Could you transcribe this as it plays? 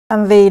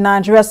And the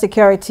Nigeria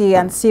Security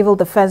and Civil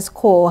Defense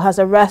Corps has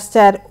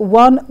arrested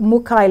one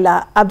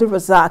Mukaila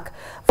Abdurrazak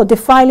for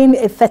defiling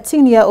a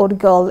 13-year-old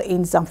girl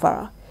in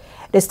Zamfara.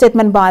 The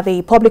statement by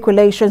the Public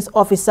Relations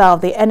Officer of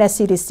the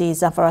NSCDC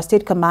Zamfara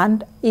State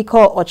Command,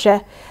 Iko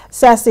Oche,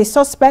 says the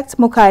suspect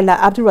Mukaila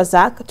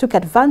Abdurrazak took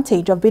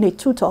advantage of being a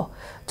tutor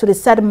to the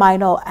said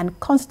minor and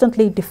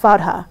constantly defiled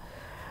her.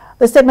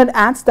 The statement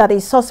adds that the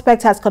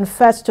suspect has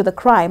confessed to the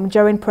crime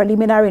during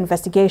preliminary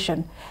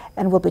investigation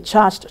and will be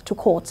charged to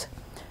court.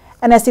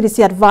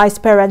 NSCDC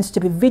advised parents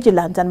to be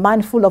vigilant and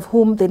mindful of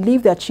whom they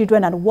leave their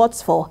children and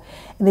what's for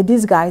in the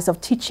disguise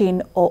of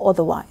teaching or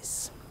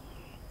otherwise.